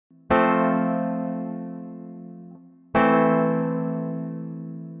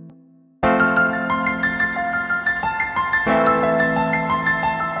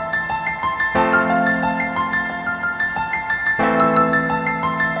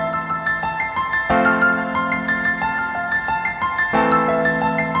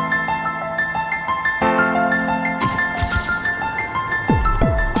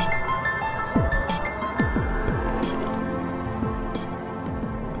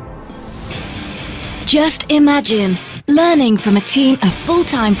Just imagine learning from a team of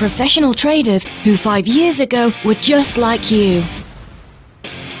full-time professional traders who 5 years ago were just like you.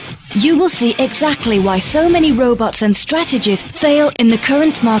 You will see exactly why so many robots and strategies fail in the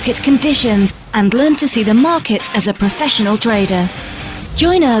current market conditions and learn to see the markets as a professional trader.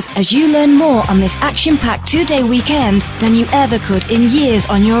 Join us as you learn more on this action-packed 2-day weekend than you ever could in years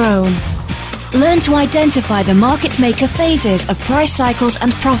on your own. Learn to identify the market maker phases of price cycles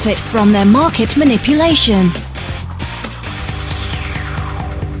and profit from their market manipulation.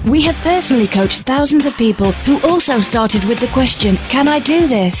 We have personally coached thousands of people who also started with the question, can I do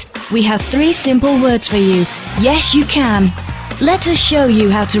this? We have 3 simple words for you. Yes, you can. Let us show you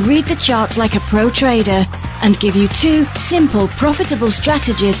how to read the charts like a pro trader and give you 2 simple, profitable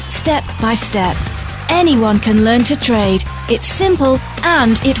strategies step by step. Anyone can learn to trade. It's simple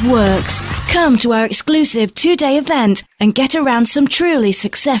and it works. Come to our exclusive 2-day event and get around some truly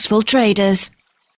successful traders.